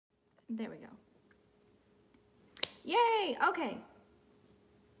There we go. Yay, okay.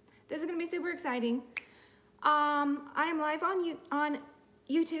 This is gonna be super exciting. I am live on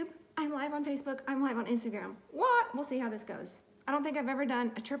YouTube, I'm live on Facebook, I'm live on Instagram. What? We'll see how this goes. I don't think I've ever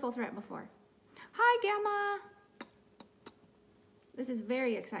done a triple threat before. Hi, Gamma. This is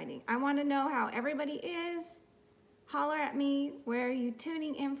very exciting. I wanna know how everybody is. Holler at me, where are you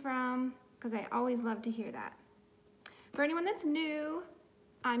tuning in from? Because I always love to hear that. For anyone that's new,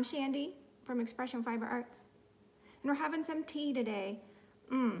 I'm Shandy from Expression Fiber Arts, and we're having some tea today.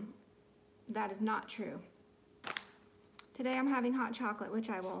 That is not true. Today I'm having hot chocolate, which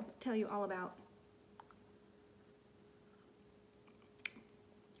I will tell you all about.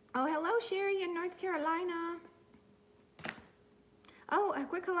 Oh, hello, Sherry in North Carolina. Oh, a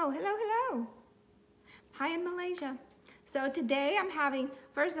quick hello, hello. Hi in Malaysia. So today I'm having,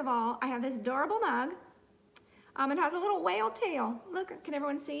 first of all, I have this adorable mug. It has a little whale tail. Look, can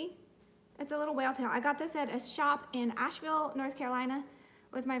everyone see? It's a little whale tail. I got this at a shop in Asheville, North Carolina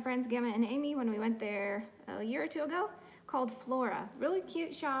with my friends Gemma and Amy when we went there a year or two ago, called Flora. Really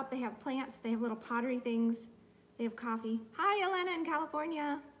cute shop. They have plants, they have little pottery things, they have coffee. Hi, Elena in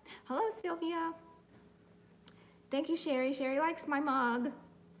California. Hello, Sylvia. Thank you, Sherry. Sherry likes my mug.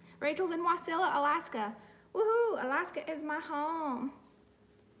 Rachel's in Wasilla, Alaska. Woohoo, Alaska is my home.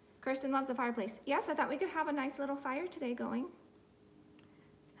 Kirsten loves the fireplace. Yes, I thought we could have a nice little fire today going.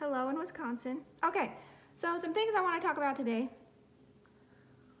 Hello in Wisconsin. Okay, so some things I want to talk about today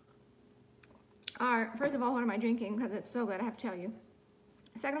are, first of all, what am I drinking? Because it's so good, I have to tell you.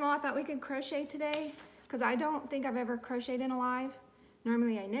 Second of all, I thought we could crochet today because I don't think I've ever crocheted in a live.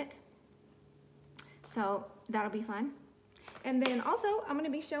 Normally I knit. So that'll be fun. And then also, I'm going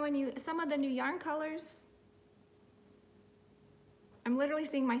to be showing you some of the new yarn colors. I'm literally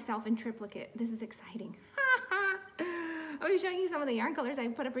seeing myself in triplicate. This is exciting. I'll be showing you some of the yarn colors I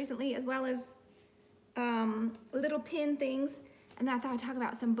put up recently, as well as little pin things. And then I thought I'd talk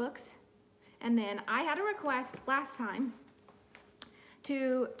about some books. And then I had a request last time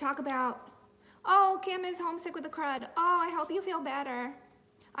to talk about, oh, Kim is homesick with the crud. Oh, I hope you feel better.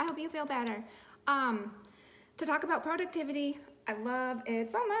 I hope you feel better. To talk about productivity. I love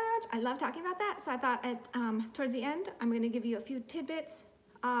it so much. I love talking about that. So I thought towards the end, I'm going to give you a few tidbits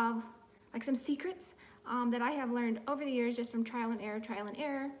of like some secrets that I have learned over the years just from trial and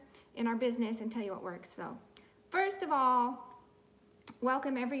error in our business and tell you what works. So first of all,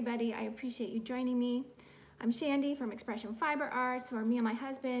 welcome everybody. I appreciate you joining me. I'm Shandy from Expression Fiber Arts, where me and my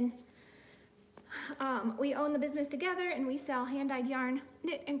husband, we own the business together and we sell hand-dyed yarn,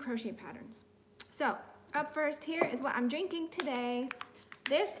 knit, and crochet patterns. So up first, here is what I'm drinking today.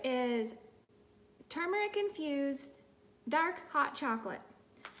 This is turmeric infused dark hot chocolate.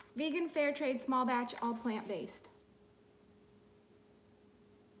 Vegan, fair trade, small batch, all plant-based.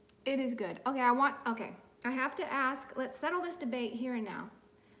 It is good. Okay, I have to ask, let's settle this debate here and now.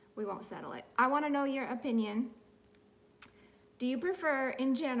 We won't settle it. I want to know your opinion. Do you prefer,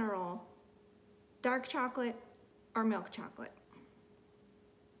 in general, dark chocolate or milk chocolate?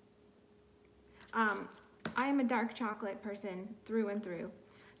 I am a dark chocolate person through and through.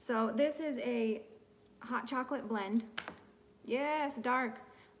 So this is a hot chocolate blend. Yes, dark.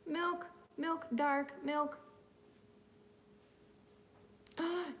 Milk, milk, dark, milk.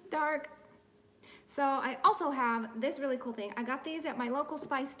 Dark. So I also have this really cool thing. I got these at my local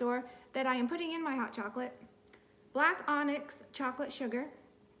spice store that I am putting in my hot chocolate. Black onyx chocolate sugar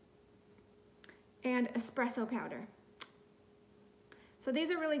and espresso powder. So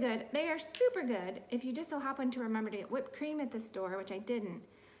these are really good. They are super good if you just so happen to remember to get whipped cream at the store, which I didn't.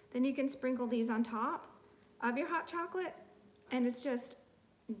 Then you can sprinkle these on top of your hot chocolate and it's just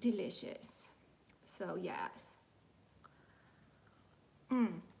delicious. So yes.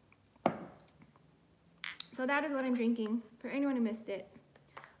 So that is what I'm drinking for anyone who missed it.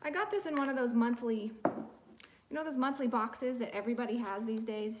 I got this in one of those monthly, you know those monthly boxes that everybody has these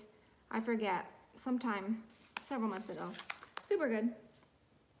days? I forget, sometime several months ago. Super good.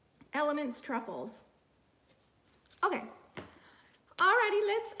 Elements truffles. Okay. Alrighty,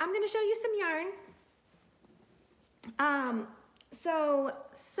 I'm gonna show you some yarn. So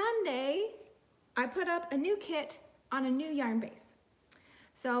Sunday, I put up a new kit on a new yarn base.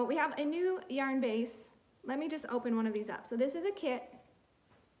 So we have a new yarn base. Let me just open one of these up. So this is a kit.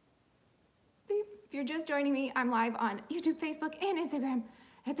 Beep. If you're just joining me, I'm live on YouTube, Facebook, and Instagram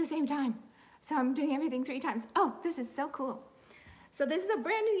at the same time. So I'm doing everything 3 times. Oh, this is so cool. So this is a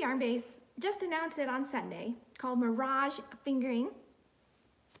brand new yarn base, just announced it on Sunday, called Mirage Fingering.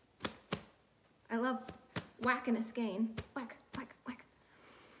 I love whacking a skein. Whack, whack, whack.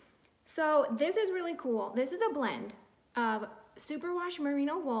 So this is really cool. This is a blend of superwash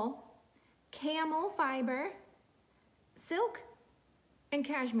merino wool camel fiber, silk, and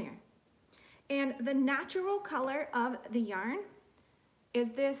cashmere. And the natural color of the yarn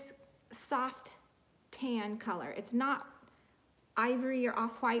is this soft tan color. It's not ivory or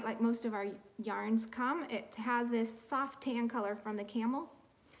off-white like most of our yarns come. It has this soft tan color from the camel.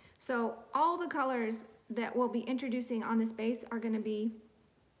 So all the colors that we'll be introducing on this base are going to be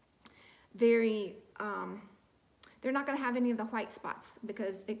very, they're not going to have any of the white spots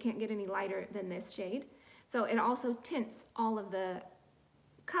because it can't get any lighter than this shade. So it also tints all of the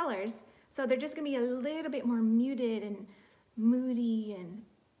colors. So they're just going to be a little bit more muted and moody and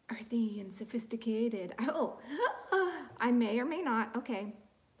earthy and sophisticated. Oh, I may or may not. Okay,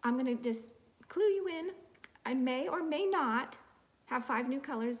 I'm going to just clue you in. I may or may not have 5 new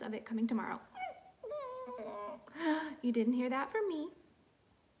colors of it coming tomorrow. You didn't hear that from me.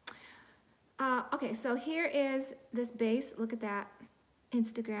 Okay, so here is this base. Look at that,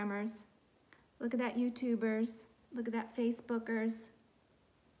 Instagrammers. Look at that, YouTubers. Look at that, Facebookers.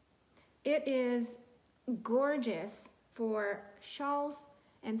 It is gorgeous for shawls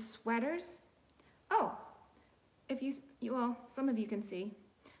and sweaters. Oh, if you, well, some of you can see,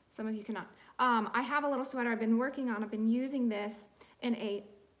 some of you cannot. I have a little sweater I've been working on. I've been using this in a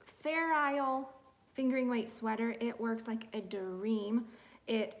Fair Isle fingering weight sweater. It works like a dream.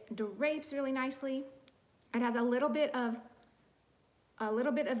 It drapes really nicely. It has a little bit of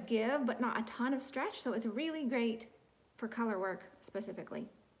give, but not a ton of stretch, so it's really great for color work specifically.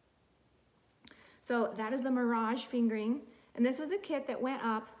 So that is the Mirage fingering, and this was a kit that went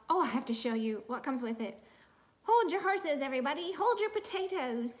up. Oh, I have to show you what comes with it. Hold your horses, everybody. Hold your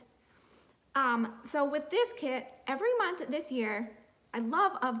potatoes. So with this kit, every month this year, I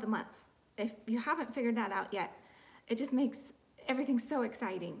love of the months. If you haven't figured that out yet, it just makes everything so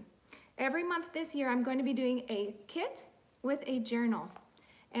exciting. Every month this year, I'm going to be doing a kit with a journal.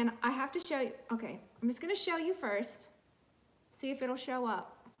 And I have to show you, okay, I'm just gonna show you first, see if it'll show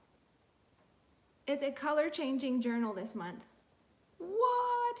up. It's a color changing journal this month.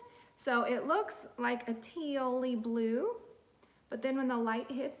 What? So it looks like a teal-y blue, but then when the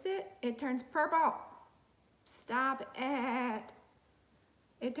light hits it, it turns purple. Stop it.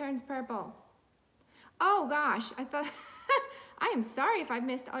 It turns purple. Oh gosh, I thought, I am sorry if I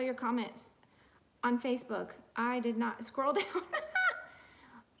missed all your comments on Facebook. I did not scroll down.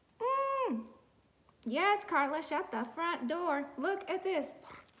 Yes, Carla, shut the front door. Look at this.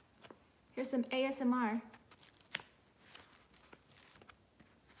 Here's some ASMR.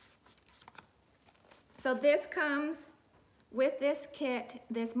 So this comes with this kit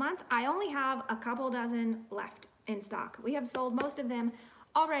this month. I only have a couple dozen left in stock. We have sold most of them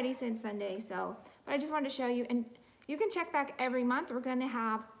already since Sunday, so, but I just wanted to show you, and you can check back every month. We're gonna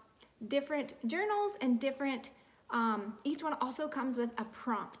have different journals and different, each one also comes with a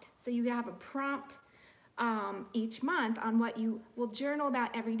prompt. So you have a prompt each month on what you will journal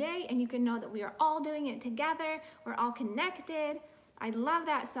about every day, and you can know that we are all doing it together. We're all connected. I love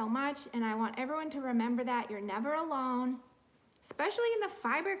that so much, and I want everyone to remember that you're never alone, especially in the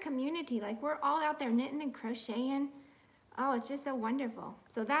fiber community. Like, we're all out there knitting and crocheting. Oh, it's just so wonderful.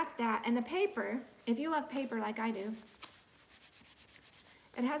 So that's that. And the paper, if you love paper like I do,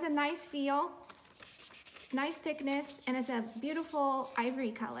 it has a nice feel, nice thickness, and it's a beautiful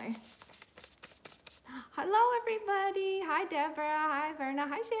ivory color. Hello, everybody. Hi, Deborah. Hi, Verna.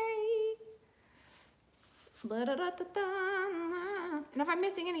 Hi, Sherry. And if I'm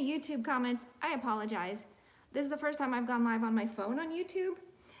missing any YouTube comments, I apologize. This is the first time I've gone live on my phone on YouTube,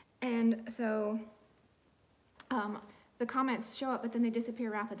 and so the comments show up, but then they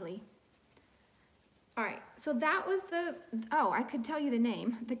disappear rapidly. All right, so that was the, oh, I could tell you the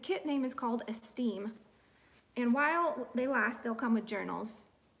name. The kit name is called Esteem, and while they last, they'll come with journals.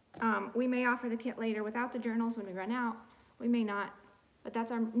 We may offer the kit later without the journals when we run out. We may not, but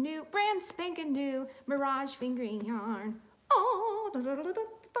that's our new, brand spanking new Mirage fingering yarn. Oh, all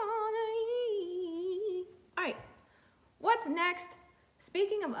right, what's next?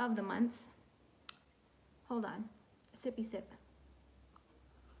 Speaking of the months, hold on, sippy sip.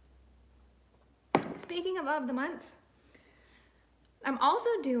 Speaking of the months, I'm also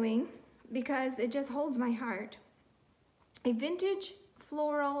doing, because it just holds my heart, a vintage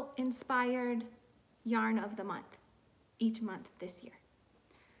floral inspired yarn of the month, each month this year.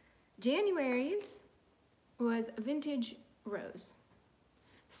 January's was vintage rose.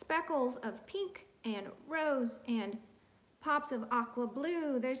 Speckles of pink and rose and pops of aqua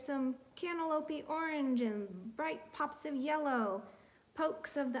blue. There's some cantaloupe orange and bright pops of yellow,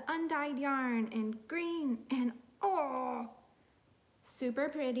 pokes of the undyed yarn and green, and oh, super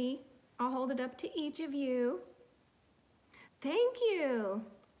pretty. I'll hold it up to each of you. Thank you.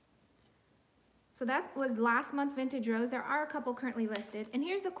 So that was last month's Vintage Rose. There are a couple currently listed. And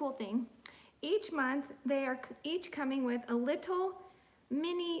here's the cool thing. Each month, they are each coming with a little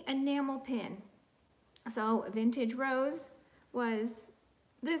mini enamel pin. So Vintage Rose was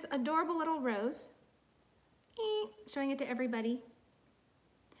this adorable little rose. Showing it to everybody.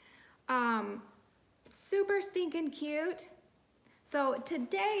 Super stinking cute. So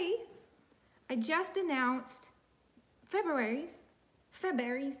today, I just announced February's,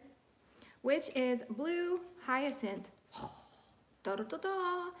 which is Blue Hyacinth. Da, da, da,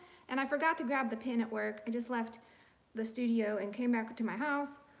 da. And I forgot to grab the pin at work. I just left the studio and came back to my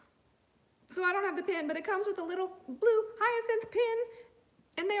house. So I don't have the pin, but it comes with a little blue hyacinth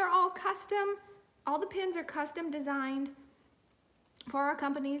pin, and they are all custom. All the pins are custom designed for our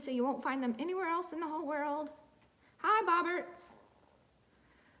company, so you won't find them anywhere else in the whole world. Hi, Bobberts.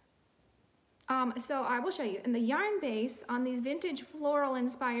 So I will show you. And the yarn base on these vintage floral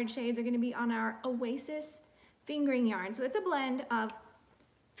inspired shades are going to be on our Oasis fingering yarn. So it's a blend of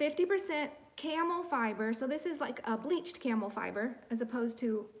 50% camel fiber. So this is like a bleached camel fiber as opposed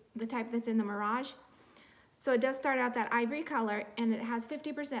to the type that's in the Mirage. So it does start out that ivory color, and it has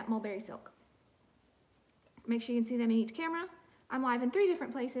 50% mulberry silk. Make sure you can see them in each camera. I'm live in 3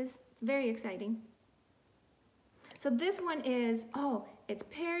 different places. It's very exciting. So this one is, oh, it's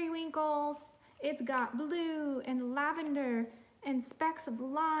periwinkles. It's got blue and lavender and specks of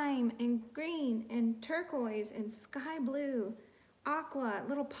lime and green and turquoise and sky blue, aqua,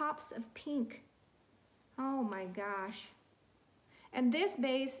 little pops of pink. Oh my gosh. And this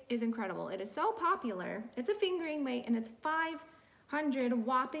base is incredible. It is so popular. It's a fingering weight, and it's 500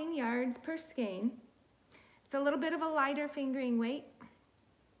 whopping yards per skein. It's a little bit of a lighter fingering weight.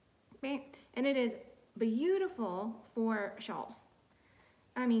 And it is beautiful for shawls.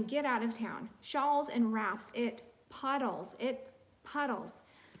 I mean, get out of town. Shawls and wraps, it puddles.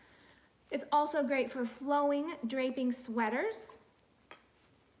 It's also great for flowing, draping sweaters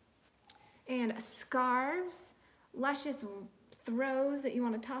and scarves, luscious throws that you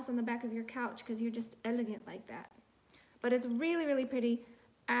want to toss on the back of your couch because you're just elegant like that. But it's really, really pretty.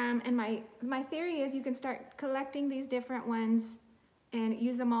 And my theory is you can start collecting these different ones and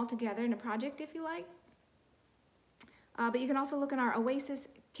use them all together in a project if you like. But you can also look in our Oasis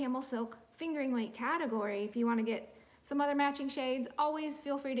Camel Silk fingering weight category if you want to get some other matching shades. Always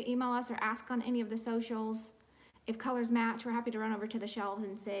feel free to email us or ask on any of the socials. If colors match, we're happy to run over to the shelves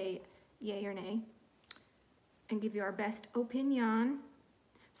and say yay or nay and give you our best opinion.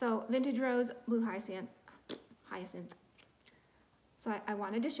 So Vintage Rose, Blue Hyacinth. So I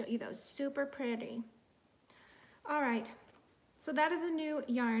wanted to show you those. Super pretty. All right, so that is a new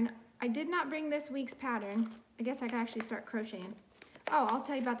yarn. I did not bring this week's pattern. I guess I could actually start crocheting. Oh, I'll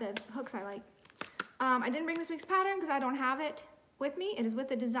tell you about the hooks I like. I didn't bring this week's pattern because I don't have it with me. It is with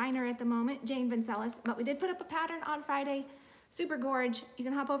the designer at the moment, Jane Vancellis, but we did put up a pattern on Friday. Super gorge. You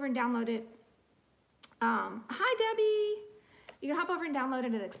can hop over and download it. Hi, Debbie. You can hop over and download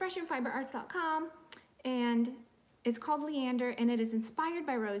it at expressionfiberarts.com, and it's called Leander, and it is inspired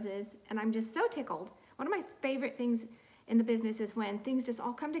by roses, and I'm just so tickled. One of my favorite things in the business is when things just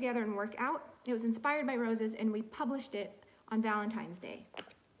all come together and work out. It was inspired by roses, and we published it on Valentine's Day.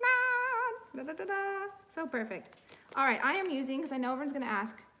 Da, da, da, da. So perfect. All right, I am using, because I know everyone's going to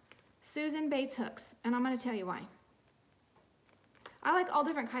ask, Susan Bates hooks, and I'm going to tell you why. I like all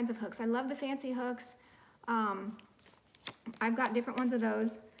different kinds of hooks. I love the fancy hooks. I've got different ones of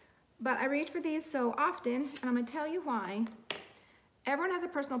those, but I reach for these so often, and I'm going to tell you why. Everyone has a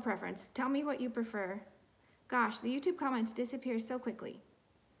personal preference. Tell me what you prefer. Gosh, the YouTube comments disappear so quickly.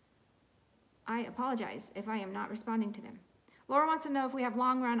 I apologize if I am not responding to them. Laura wants to know if we have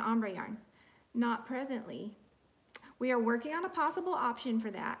long run ombre yarn. Not presently. We are working on a possible option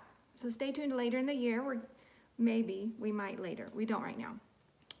for that. So stay tuned later in the year. Maybe we might later. We don't right now.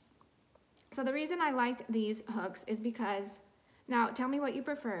 So the reason I like these hooks is because, now tell me what you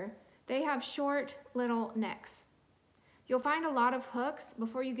prefer. They have short little necks. You'll find a lot of hooks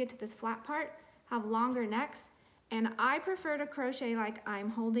before you get to this flat part have longer necks, and I prefer to crochet like I'm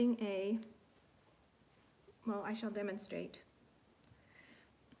holding a, well, I shall demonstrate.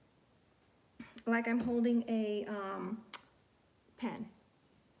 Like I'm holding a pen.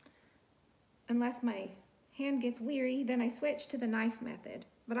 Unless my hand gets weary, then I switch to the knife method,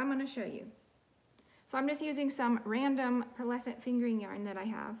 but I'm going to show you. So I'm just using some random pearlescent fingering yarn that I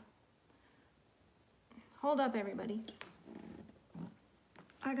have. Hold up, everybody.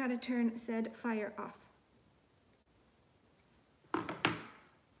 I gotta turn said fire off.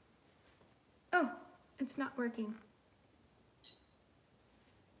 Oh, it's not working.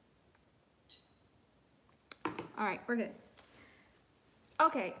 All right, we're good.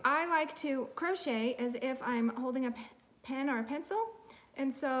 Okay, I like to crochet as if I'm holding a pen or a pencil.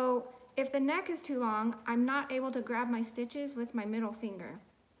 And so if the neck is too long, I'm not able to grab my stitches with my middle finger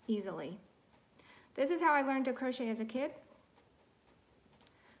easily. This is how I learned to crochet as a kid.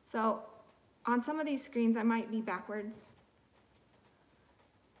 So on some of these screens, I might be backwards,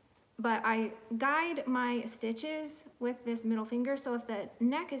 but I guide my stitches with this middle finger. So if the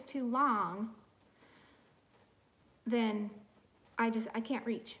neck is too long, then I can't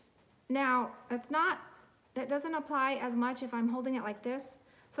reach. Now, that doesn't apply as much if I'm holding it like this.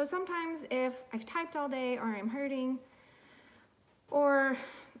 So sometimes if I've typed all day or I'm hurting or,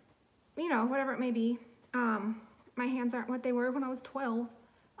 you know, whatever it may be, my hands aren't what they were when I was 12,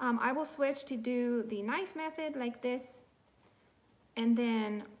 I will switch to do the knife method like this. And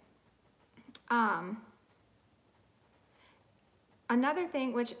then another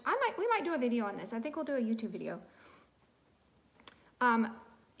thing, which we might do a video on this. I think we'll do a YouTube video.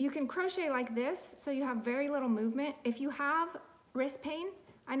 You can crochet like this, so you have very little movement. If you have wrist pain,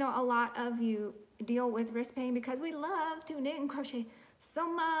 I know a lot of you deal with wrist pain because we love to knit and crochet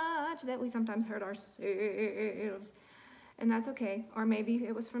so much that we sometimes hurt ourselves, and that's okay. Or maybe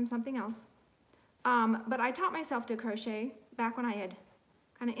it was from something else. But I taught myself to crochet back when I had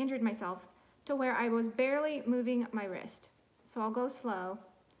kind of injured myself to where I was barely moving my wrist. So I'll go slow.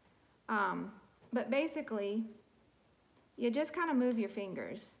 But basically, you just kind of move your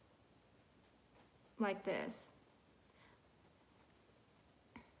fingers like this.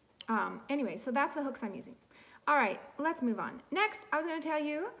 Anyway, so that's the hooks I'm using. All right, let's move on. Next, I was going to tell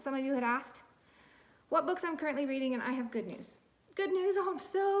you, some of you had asked, what books I'm currently reading, and I have good news. Good news, oh, I'm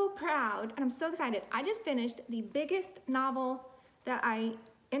so proud, and I'm so excited. I just finished the biggest novel that I,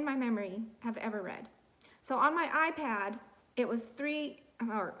 in my memory, have ever read. So on my iPad, it was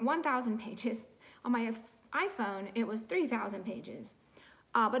 1,000 pages. On my iPhone, it was 3,000 pages.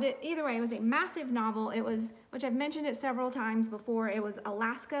 But either way, it was a massive novel. It was, which I've mentioned it several times before, it was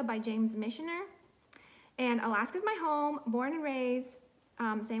Alaska by James Michener. And Alaska's my home, born and raised,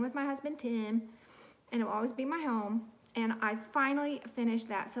 same with my husband Tim, and it will always be my home. And I finally finished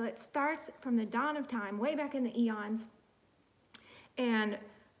that. So it starts from the dawn of time, way back in the eons, and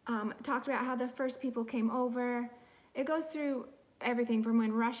talked about how the first people came over. It goes through everything from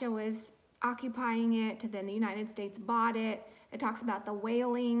when Russia was occupying it to then the United States bought it. It talks about the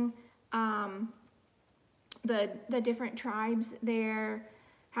whaling, the different tribes there,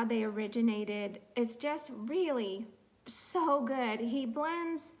 how they originated. It's just really so good. He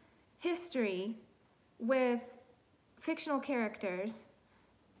blends history with fictional characters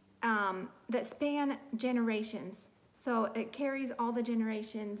that span generations. So it carries all the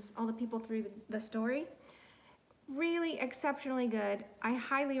generations, all the people through the story. Really exceptionally good. I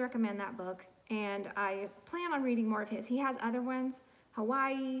highly recommend that book, and I plan on reading more of his. He has other ones,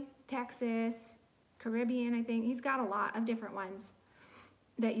 Hawaii, Texas, Caribbean, I think. He's got a lot of different ones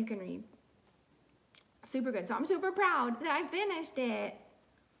that you can read. Super good. So I'm super proud that I finished it.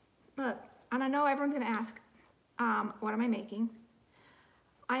 Look, and I know everyone's gonna ask, what am I making?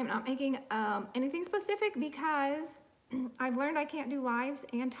 I am not making anything specific because I've learned I can't do lives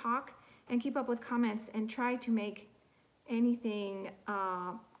and talk and keep up with comments and try to make anything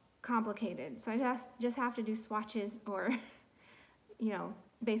complicated. So I just have to do swatches or, you know,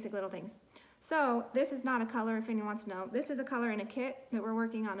 basic little things. So this is not a color, if anyone wants to know. This is a color in a kit that we're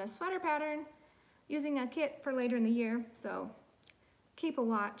working on a sweater pattern using a kit for later in the year. So keep a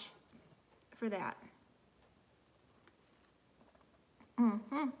watch for that.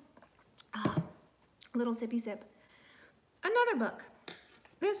 Little sippy sip. Another book.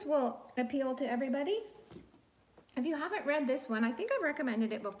 This will appeal to everybody. If you haven't read this one, I think I've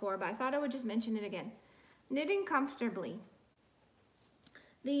recommended it before, but I thought I would just mention it again. Knitting Comfortably.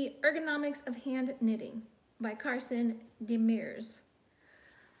 The Ergonomics of Hand Knitting by Carson Demers.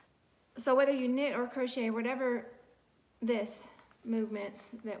 So whether you knit or crochet, whatever this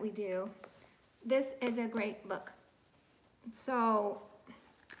movements that we do, this is a great book. So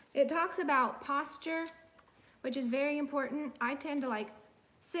it talks about posture, which is very important. I tend to like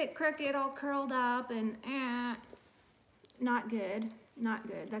sit crooked, all curled up, and not good, not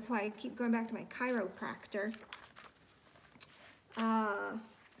good. That's why I keep going back to my chiropractor.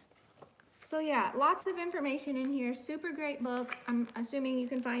 So yeah, lots of information in here. Super great book. I'm assuming you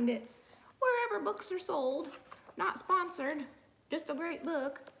can find it wherever books are sold. Not sponsored, just a great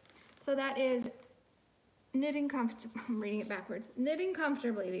book. So that is I'm reading it backwards. Knitting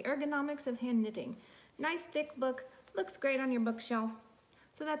Comfortably, The Ergonomics of Hand Knitting. Nice thick book, looks great on your bookshelf.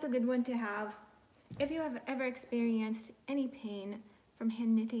 So that's a good one to have if you have ever experienced any pain from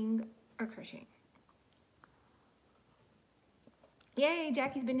hand knitting or crocheting. Yay,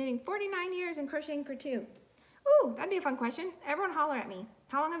 Jackie's been knitting 49 years and crocheting for 2. Ooh, that'd be a fun question. Everyone holler at me.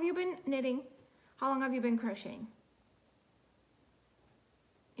 How long have you been knitting? How long have you been crocheting?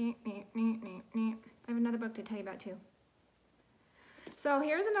 I have another book to tell you about too. So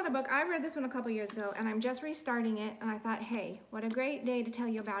here's another book. I read this one a couple years ago and I'm just restarting it, and I thought, hey, what a great day to tell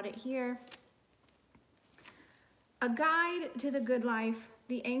you about it here. A Guide to the Good Life,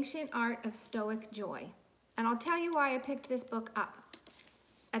 The Ancient Art of Stoic Joy. And I'll tell you why I picked this book up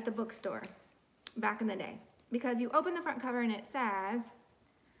at the bookstore back in the day. Because you open the front cover and it says,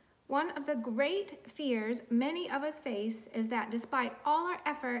 one of the great fears many of us face is that despite all our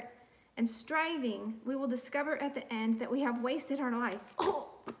effort and striving, we will discover at the end that we have wasted our life. Oh.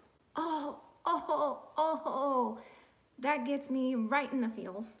 That gets me right in the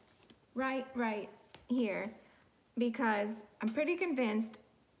feels, right here, because I'm pretty convinced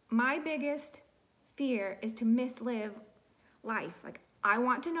my biggest fear is to mislive life. Like, I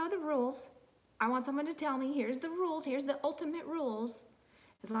want to know the rules. I want someone to tell me, here's the rules, here's the ultimate rules.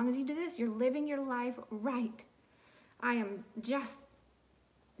 As long as you do this, you're living your life right. I am just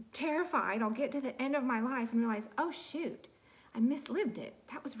terrified I'll get to the end of my life and realize, oh shoot, I mislived it.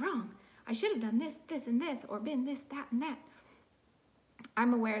 That was wrong. I should have done this, this, and this, or been this, that, and that.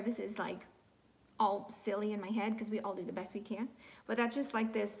 I'm aware this is like all silly in my head because we all do the best we can, but that's just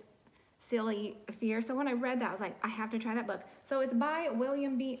like this silly fear. So when I read that, I was like, I have to try that book. So it's by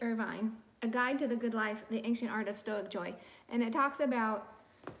William B. Irvine, A Guide to the Good Life, The Ancient Art of Stoic Joy. And it talks about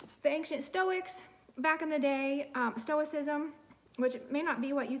the ancient Stoics back in the day, Stoicism, which may not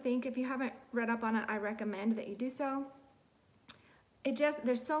be what you think. If you haven't read up on it, I recommend that you do so.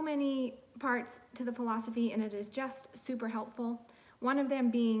 There's so many parts to the philosophy, and it is just super helpful. One of them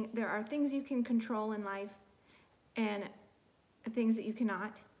being, there are things you can control in life and things that you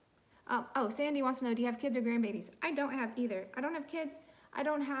cannot. Oh, Sandy wants to know, do you have kids or grandbabies? I don't have either. I don't have kids. I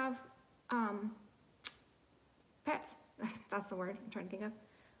don't have pets. That's the word I'm trying to think of.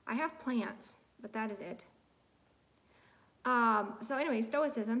 I have plants, but that is it. So anyway,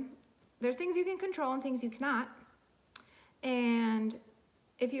 Stoicism, there's things you can control and things you cannot. And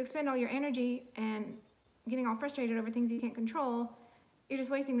if you expend all your energy and getting all frustrated over things you can't control, you're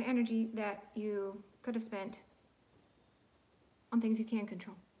just wasting the energy that you could have spent on things you can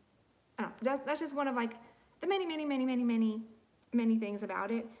control. I don't know, that's just one of like the many things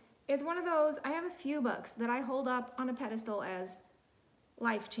about it. It's one of those, I have a few books that I hold up on a pedestal as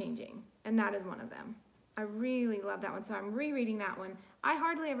life-changing, and that is one of them. I really love that one, so I'm rereading that one. I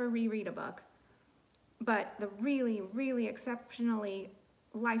hardly ever reread a book, but the really exceptionally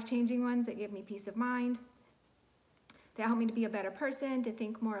life-changing ones that give me peace of mind, that help me to be a better person, to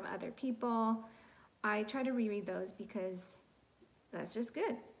think more of other people, I try to reread those because that's just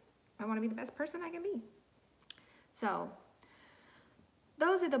good. I want to be the best person I can be. So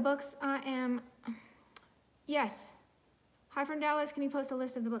those are the books I am, yes. Hi from Dallas, can you post a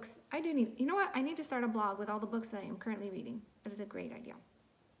list of the books? I do need, you know what? I need to start a blog with all the books that I am currently reading. That is a great idea.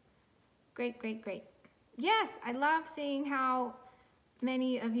 Great. Yes, I love seeing how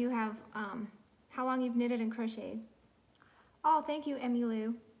many of you have, how long you've knitted and crocheted. Oh, thank you, Emmy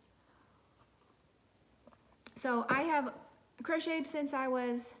Lou. So I have crocheted since I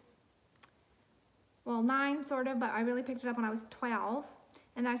was, well, 9 sort of, but I really picked it up when I was 12.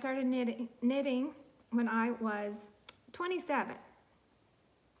 And I started knitting when I was 27.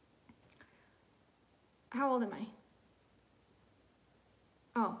 How old am I?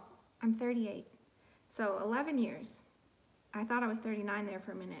 Oh, I'm 38. So 11 years. I thought I was 39 there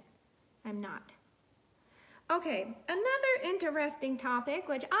for a minute. I'm not. Okay, another interesting topic,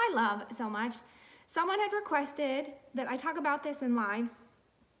 which I love so much. Someone had requested that I talk about this in lives.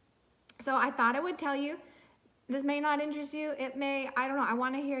 So I thought I would tell you. This may not interest you. It may, I don't know. I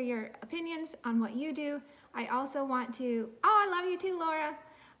want to hear your opinions on what you do. I also want to, oh, I love you too, Laura.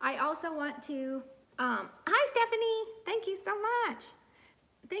 I also want to, hi, Stephanie. Thank you so much.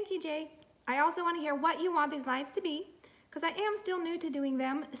 Thank you, Jay. I also want to hear what you want these lives to be, because I am still new to doing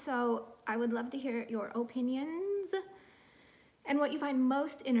them. So I would love to hear your opinions and what you find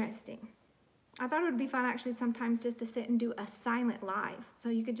most interesting. I thought it would be fun actually sometimes just to sit and do a silent live. So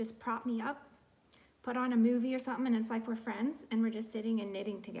you could just prop me up, put on a movie or something, and it's like we're friends and we're just sitting and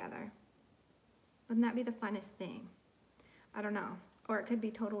knitting together. Wouldn't that be the funnest thing? I don't know. Or it could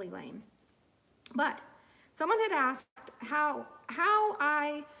be totally lame. But someone had asked how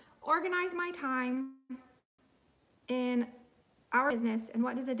I organize my time in our business and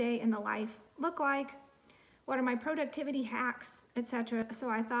what does a day in the life look like? What are my productivity hacks, etc. So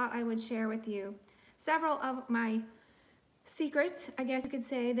I thought I would share with you several of my secrets, I guess you could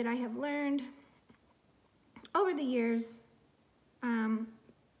say, that I have learned over the years and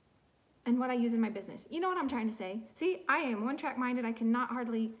what I use in my business. You know what I'm trying to say? See, I am one-track minded. I cannot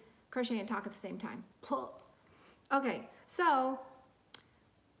hardly crochet and talk at the same time. Okay, so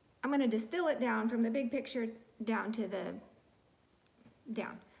I'm gonna distill it down from the big picture down to the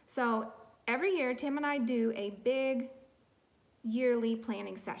down. So every year, Tim and I do a big yearly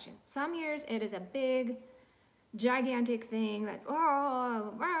planning session. Some years it is a big, gigantic thing that,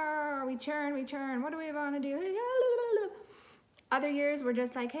 we churn, what do we want to do? Other years we're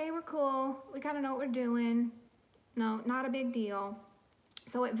just like, hey, we're cool, we kind of know what we're doing. No, not a big deal.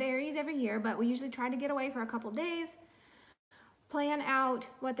 So it varies every year, but we usually try to get away for a couple days, plan out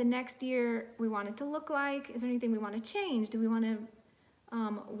what the next year we want it to look like. Is there anything we want to change? Do we want to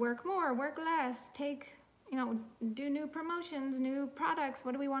work more, work less, do new promotions, new products?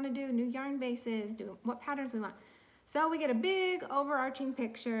 What do we want to do? New yarn bases, what patterns we want. So we get a big overarching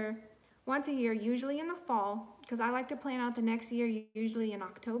picture once a year, usually in the fall, because I like to plan out the next year usually in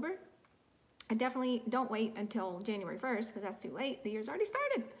October. I definitely don't wait until January 1st because that's too late. The year's already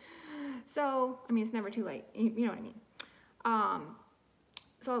started. So, I mean, it's never too late. You know what I mean?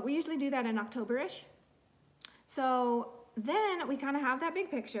 So we usually do that in October-ish. So then we kind of have that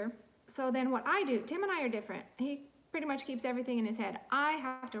big picture. So then what I do, Tim and I are different. He pretty much keeps everything in his head. I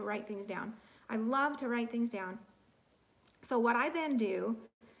have to write things down. I love to write things down. So what I then do,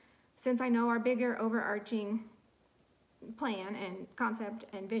 since I know our bigger overarching plan and concept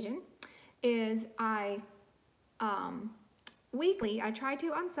and vision, is weekly, I try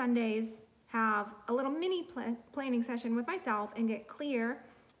to on Sundays have a little mini planning session with myself and get clear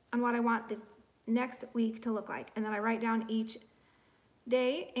on what I want the next week to look like. And then I write down each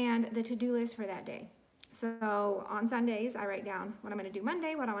day and the to-do list for that day. So on Sundays, I write down what I'm going to do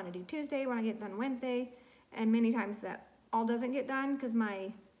Monday, what I want to do Tuesday, what I get done Wednesday, and many times that all doesn't get done because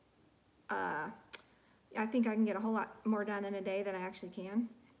I think I can get a whole lot more done in a day than I actually can.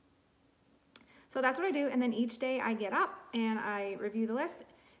 So that's what I do, and then each day I get up and I review the list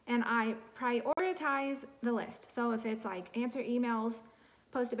and I prioritize the list. So if it's like answer emails,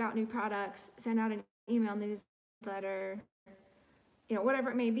 post about new products, send out an email newsletter,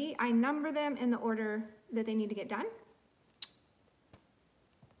 whatever it may be, I number them in the order that they need to get done.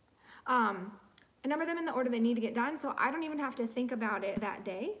 I number them in the order they need to get done, so I don't even have to think about it that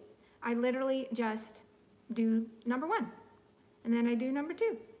day. I literally just do number 1, and then I do number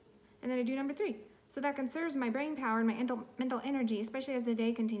 2, and then I do number 3. So that conserves my brain power and my mental energy, especially as the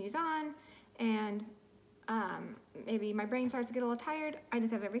day continues on, and maybe my brain starts to get a little tired. I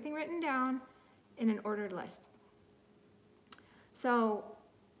just have everything written down in an ordered list. So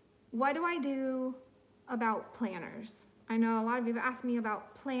what do I do about planners? I know a lot of you have asked me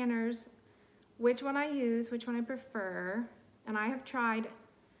about planners, which one I use, which one I prefer, and I have tried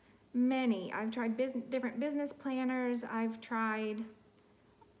many. I've tried different business planners. I've tried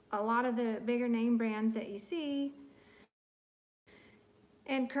a lot of the bigger name brands that you see.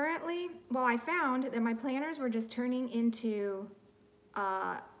 And currently, I found that my planners were just turning into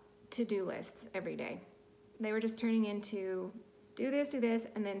to-do lists every day. They were just turning into do this,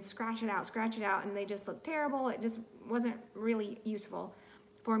 and then scratch it out, and they just looked terrible. It just wasn't really useful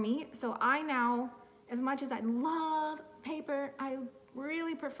for me. So I now, as much as I love paper, I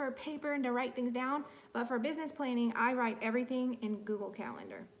really prefer paper and to write things down, but for business planning, I write everything in Google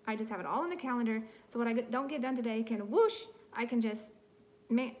Calendar. I just have it all in the calendar, so what I don't get done today can whoosh, I can just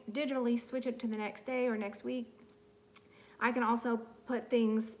digitally switch it to the next day or next week. I can also put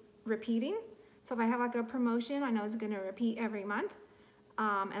things repeating. So if I have like a promotion, I know it's going to repeat every month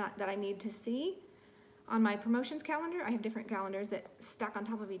that I need to see on my promotions calendar. I have different calendars that stack on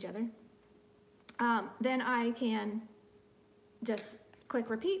top of each other. Then I can just click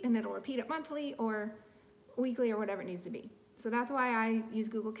repeat and it'll repeat it monthly or weekly or whatever it needs to be. So that's why I use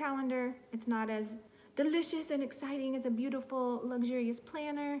Google Calendar. It's not as delicious and exciting as a beautiful, luxurious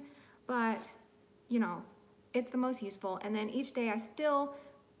planner, but it's the most useful. And then each day I still,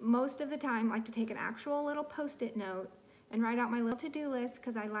 most of the time, like to take an actual little Post-it note and write out my little to-do list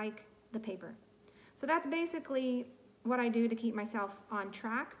because I like the paper. So that's basically what I do to keep myself on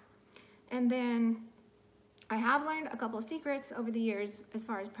track. And then I have learned a couple of secrets over the years as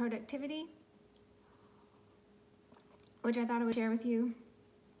far as productivity, which I thought I would share with you.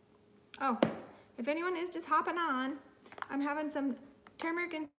 Oh, if anyone is just hopping on, I'm having some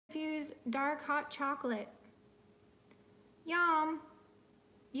turmeric infused dark hot chocolate. Yum,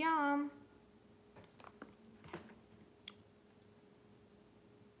 yum.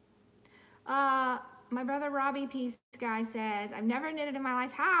 My brother Robbie Peace Guy says, I've never knitted in my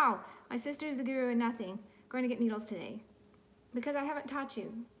life. How? My sister's the guru of nothing. Going to get needles today. Because I haven't taught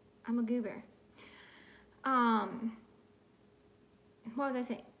you. I'm a goober. what was I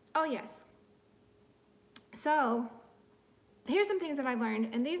saying? Oh, yes. So here's some things that I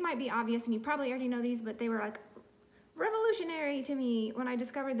learned, and these might be obvious, and you probably already know these, but they were like revolutionary to me when I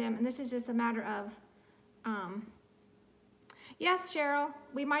discovered them, and this is just a matter of, yes, Cheryl,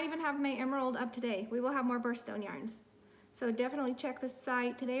 we might even have May Emerald up today. We will have more birthstone yarns. So definitely check the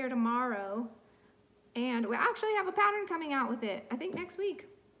site today or tomorrow, and we actually have a pattern coming out with it, I think next week.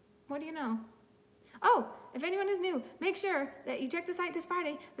 What do you know? Oh, if anyone is new, make sure that you check the site this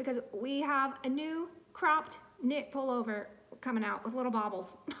Friday because we have a new cropped knit pullover coming out with little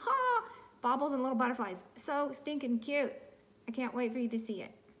baubles. Baubles and little butterflies. So stinking cute. I can't wait for you to see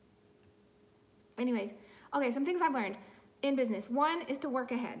it. Anyways, okay, some things I've learned in business. One is to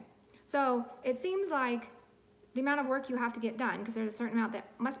work ahead. So it seems like the amount of work you have to get done, because there's a certain amount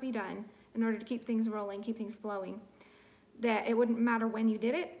that must be done in order to keep things rolling, keep things flowing, that it wouldn't matter when you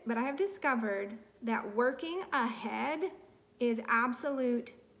did it. But I have discovered that working ahead is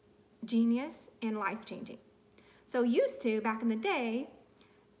absolute genius and life-changing. So used to, back in the day,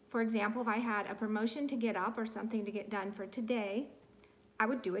 for example, if I had a promotion to get up or something to get done for today, I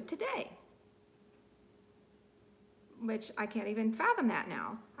would do it today, which I can't even fathom that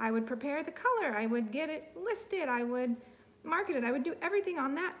now. I would prepare the color, I would get it listed, I would market it, I would do everything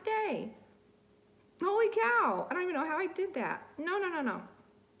on that day. Holy cow, I don't even know how I did that. No.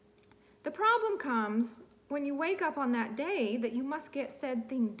 The problem comes when you wake up on that day that you must get said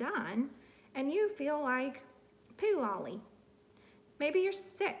thing done and you feel like poo lolly. Maybe you're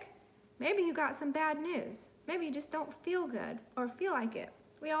sick. Maybe you got some bad news. Maybe you just don't feel good or feel like it.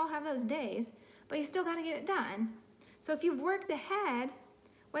 We all have those days, but you still gotta get it done. So if you've worked ahead,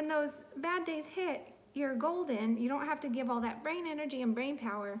 when those bad days hit, you're golden. You don't have to give all that brain energy and brain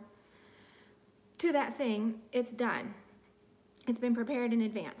power to that thing. It's done. It's been prepared in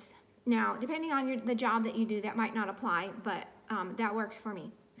advance. Now, depending on the job that you do, that might not apply, but that works for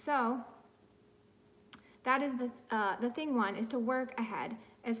me. So that is the thing one, is to work ahead.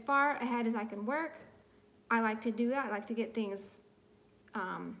 As far ahead as I can work, I like to do that. I like to get things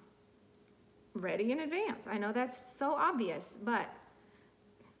ready in advance. I know that's so obvious, but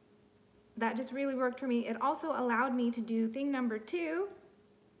that just really worked for me. It also allowed me to do thing number 2,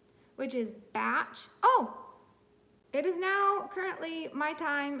 which is batch. Oh, it is now currently my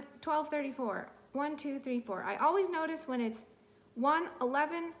time, 12:34. 1, 2, 3, 4. I always notice when it's 1,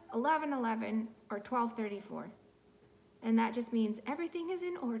 11, 11, 11, or 12:34. And that just means everything is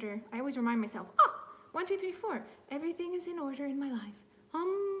in order. I always remind myself, 1, 2, 3, 4. Everything is in order in my life.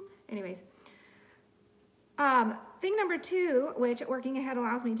 Anyways. Thing number 2, which working ahead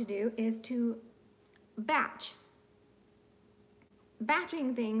allows me to do, is to batch.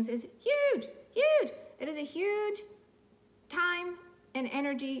 Batching things is huge. It is a huge time and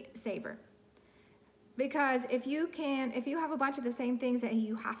energy saver. Because if you have a bunch of the same things that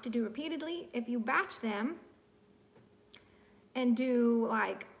you have to do repeatedly, if you batch them and do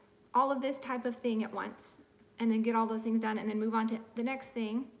like all of this type of thing at once, and then get all those things done, and then move on to the next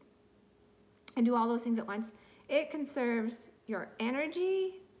thing, and do all those things at once, it conserves your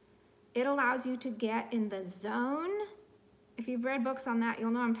energy. It allows you to get in the zone. If you've read books on that,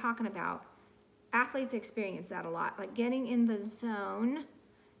 you'll know what I'm talking about. Athletes experience that a lot, like getting in the zone.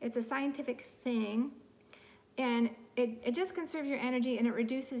 It's a scientific thing, and it just conserves your energy and it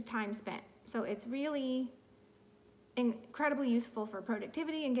reduces time spent. So it's really incredibly useful for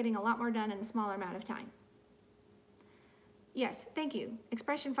productivity and getting a lot more done in a smaller amount of time. Yes, thank you.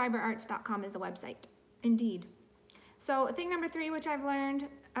 ExpressionFiberArts.com is the website. Indeed. So thing number 3, which I've learned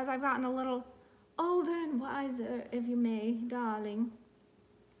as I've gotten a little older and wiser, if you may, darling,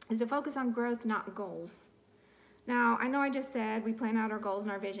 is to focus on growth, not goals. Now, I know I just said we plan out our goals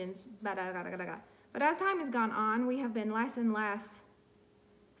and our visions, but as time has gone on, we have been less and less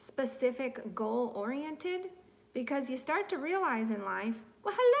specific goal-oriented, because you start to realize in life,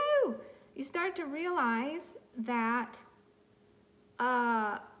 well, hello! You start to realize that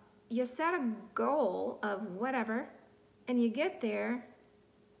you set a goal of whatever, and you get there,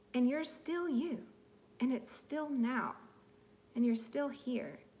 and you're still you, and it's still now, and you're still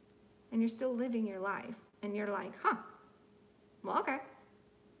here, and you're still living your life, and you're like, well, okay.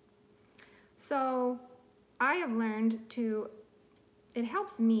 So I have learned it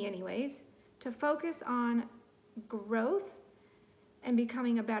helps me anyways, to focus on growth and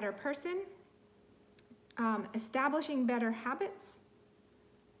becoming a better person, establishing better habits,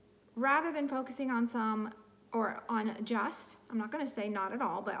 rather than focusing on I'm not going to say not at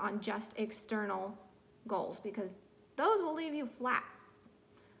all, but on just external goals, because those will leave you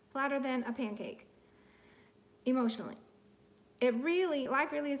flatter than a pancake, emotionally.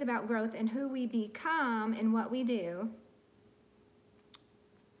 Life really is about growth and who we become and what we do.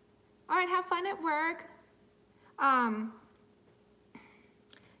 All right, have fun at work.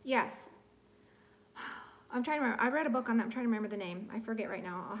 Yes. I'm trying to remember. I read a book on that. I'm trying to remember the name. I forget right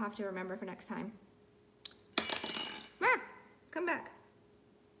now. I'll have to remember for next time. Come back.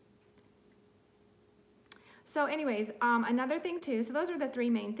 So anyways, another thing too, so those are the three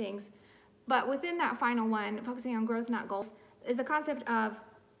main things. But within that final one, focusing on growth, not goals, is the concept of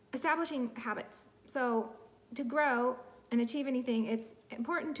establishing habits. So to grow and achieve anything, it's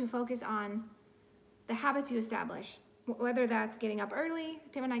important to focus on the habits you establish. Whether that's getting up early,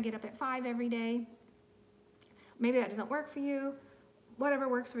 Tim and I get up at 5 every day. Maybe that doesn't work for you, whatever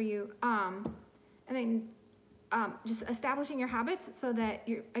works for you. And then just establishing your habits so that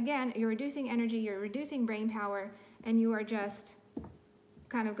you're reducing energy, you're reducing brain power, and you are just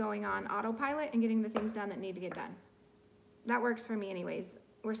kind of going on autopilot and getting the things done that need to get done. That works for me anyways.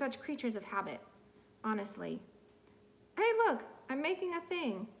 We're such creatures of habit, honestly. Hey, look, I'm making a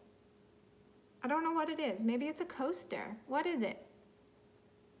thing. I don't know what it is. Maybe it's a coaster. What is it?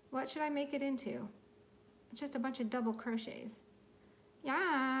 What should I make it into? It's just a bunch of double crochets.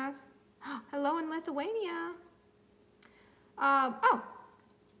 Yes. Hello in Lithuania.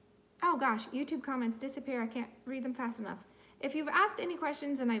 Oh gosh, YouTube comments disappear. I can't read them fast enough. If you've asked any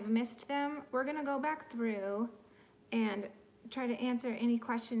questions and I've missed them, we're gonna go back through and try to answer any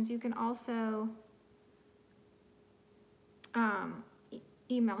questions. You can also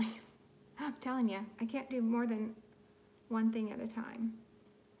email me. I'm telling you, I can't do more than one thing at a time.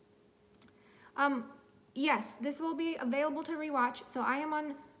 Yes, this will be available to rewatch. So I am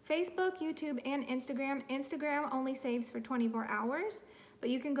on Facebook, YouTube, and Instagram. Instagram only saves for 24 hours, but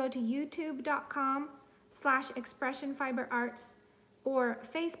you can go to youtube.com/expressionfiberarts or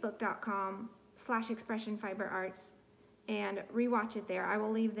facebook.com/expressionfiberarts and rewatch it there. I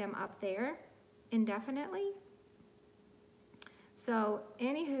will leave them up there indefinitely. So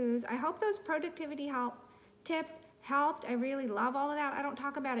anywho's, I hope those productivity tips helped. I really love all of that. I don't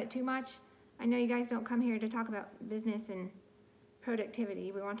talk about it too much. I know you guys don't come here to talk about business and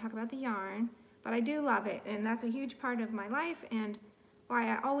productivity. We want to talk about the yarn, but I do love it, and that's a huge part of my life and why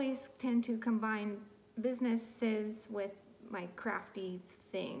I always tend to combine businesses with my crafty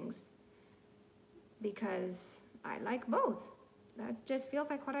things, because I like both. That just feels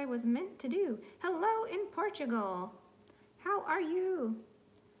like what I was meant to do. Hello in Portugal. How are you?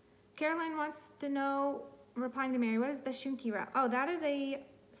 Carolyn wants to know, replying to Mary, what is the shunky wrap? Oh, that is a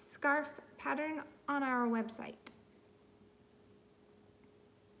scarf pattern on our website.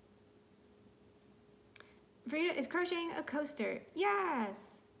 Frida is crocheting a coaster.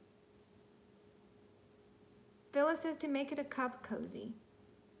 Yes. Phyllis says to make it a cup cozy.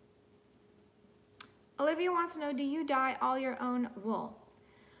 Olivia wants to know, do you dye all your own wool?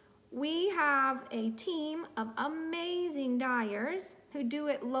 We have a team of amazing dyers who do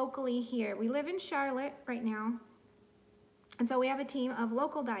it locally here. We live in Charlotte right now, and so we have a team of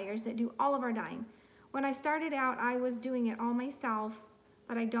local dyers that do all of our dyeing. When I started out, I was doing it all myself,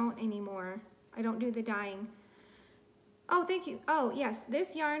 but I don't anymore. I don't do the dyeing. Oh, thank you. Oh, yes,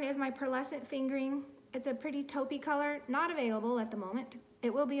 this yarn is my pearlescent fingering. It's a pretty taupey color, not available at the moment.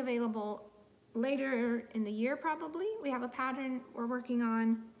 It will be available later in the year probably. We have a pattern we're working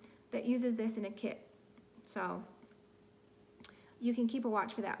on that uses this in a kit. So you can keep a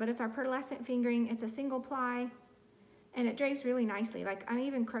watch for that. But it's our pearlescent fingering. It's a single ply, and it drapes really nicely. Like, I'm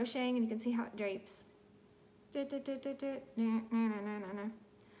even crocheting, and you can see how it drapes.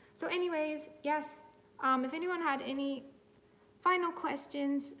 So anyways, yes, if anyone had any final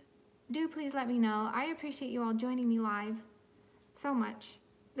questions, do please let me know. I appreciate you all joining me live so much.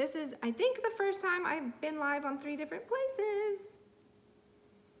 This is, I think, the first time I've been live on 3 different places.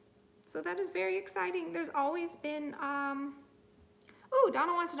 So that is very exciting. There's always been, oh,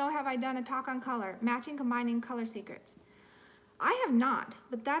 Donna wants to know, have I done a talk on color, matching, combining color secrets? I have not,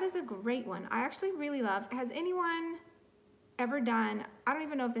 but that is a great one. I actually really love, has anyone ever done, I don't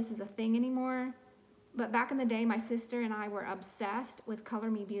even know if this is a thing anymore, but back in the day, my sister and I were obsessed with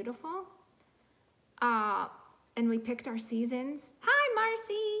Color Me Beautiful. And we picked our seasons. Hi,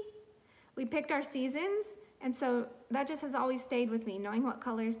 Marcy. We picked our seasons. And so that just has always stayed with me, knowing what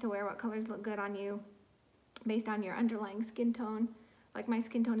colors to wear, what colors look good on you based on your underlying skin tone. Like, my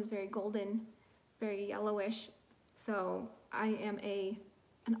skin tone is very golden, very yellowish. So I am an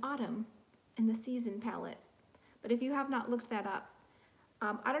autumn in the season palette. But if you have not looked that up,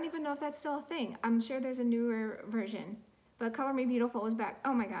 I don't even know if that's still a thing. I'm sure there's a newer version. But Color Me Beautiful was back.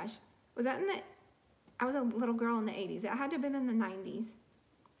 Oh my gosh. Was that in the, I was a little girl in the 80s. It had to have been in the 90s.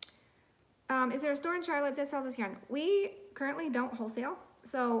 Is there a store in Charlotte that sells this yarn? We currently don't wholesale,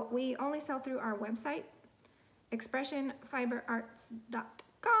 so we only sell through our website,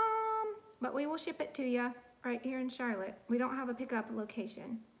 expressionfiberarts.com. but we will ship it to you right here in Charlotte. We don't have a pickup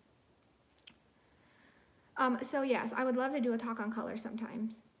location. So yes, I would love to do a talk on color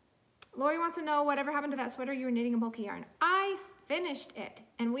sometimes. Lori wants to know whatever happened to that sweater you were knitting in bulky yarn. I finished it,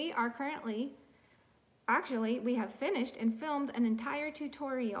 and we are currently, actually, we have finished and filmed an entire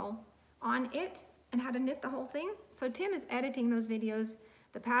tutorial on it and how to knit the whole thing. So Tim is editing those videos.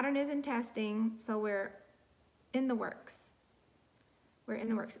 The pattern is in testing, so we're in the works. We're in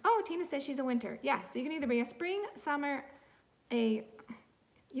the works. Oh, Tina says she's a winter. Yes, so you can either be a spring, summer, you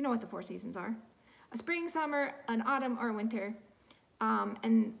know what the 4 seasons are. A spring, summer, an autumn, or a winter.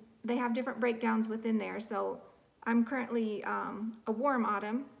 And they have different breakdowns within there. So I'm currently a warm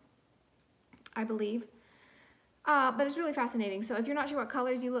autumn, I believe. But it's really fascinating. So if you're not sure what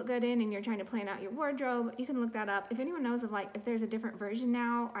colors you look good in and you're trying to plan out your wardrobe, you can look that up. If anyone knows of like, if there's a different version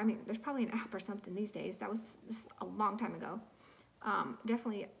now, I mean, there's probably an app or something these days. That was just a long time ago.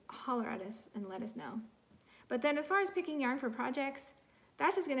 Definitely holler at us and let us know. But then as far as picking yarn for projects,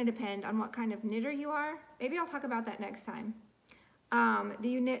 that's just gonna depend on what kind of knitter you are. Maybe I'll talk about that next time. Do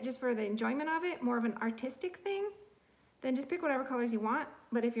you knit just for the enjoyment of it, more of an artistic thing? Then just pick whatever colors you want.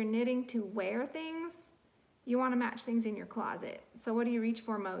 But if you're knitting to wear things, you want to match things in your closet. So what do you reach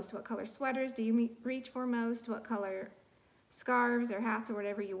for most? What color sweaters do you reach for most? What color scarves or hats or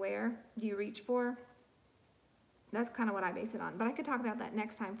whatever you wear do you reach for? That's kind of what I base it on. But I could talk about that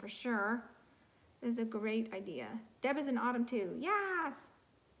next time for sure. This is a great idea. Deb is in autumn too. Yes!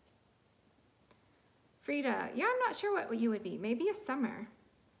 Frida, yeah, I'm not sure what you would be. Maybe a summer.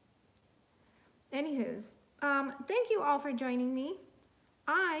 Anywho's, thank you all for joining me.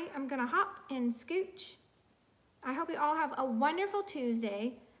 I am gonna hop and scooch. I hope you all have a wonderful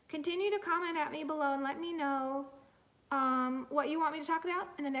Tuesday. Continue to comment at me below and let me know what you want me to talk about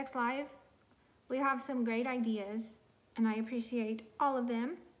in the next live. We have some great ideas and I appreciate all of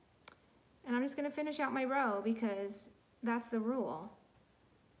them. And I'm just gonna finish out my row because that's the rule.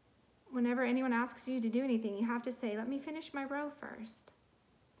 Whenever anyone asks you to do anything, you have to say, let me finish my row first.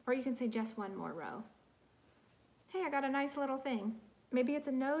 Or you can say just one more row. Hey, I got a nice little thing. Maybe it's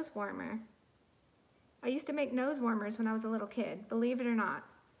a nose warmer. I used to make nose warmers when I was a little kid, believe it or not.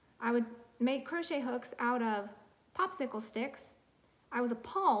 I would make crochet hooks out of popsicle sticks. I was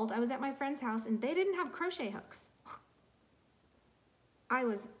appalled. I was at my friend's house and they didn't have crochet hooks. I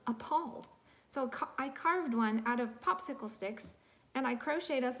was appalled. So I carved one out of popsicle sticks and I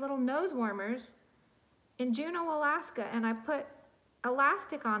crocheted us little nose warmers in Juneau, Alaska, and I put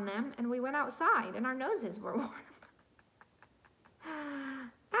elastic on them and we went outside and our noses were warm.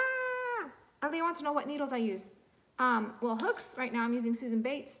 Leah wants to know what needles I use. Well, hooks, right now I'm using Susan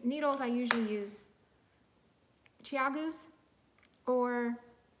Bates. Needles, I usually use Chiagu's or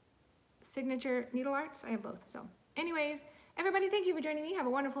Signature Needle Arts. I have both. So anyways, everybody, thank you for joining me. Have a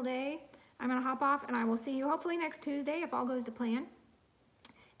wonderful day. I'm gonna hop off and I will see you hopefully next Tuesday if all goes to plan.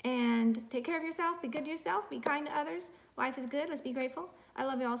 And take care of yourself, be good to yourself, be kind to others. Life is good, let's be grateful. I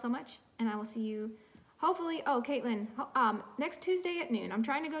love you all so much and I will see you hopefully, oh, Caitlin, next Tuesday at noon. I'm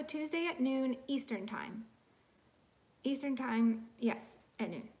trying to go Tuesday at noon Eastern time. Eastern time, yes,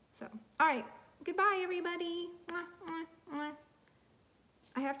 at noon. So, all right, goodbye, everybody. Mwah, mwah, mwah.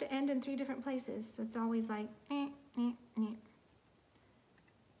 I have to end in 3 different places, so it's always like,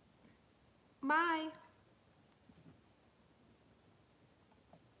 Bye.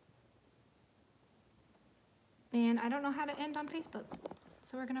 And I don't know how to end on Facebook,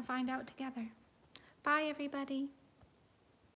 so we're gonna find out together. Bye, everybody.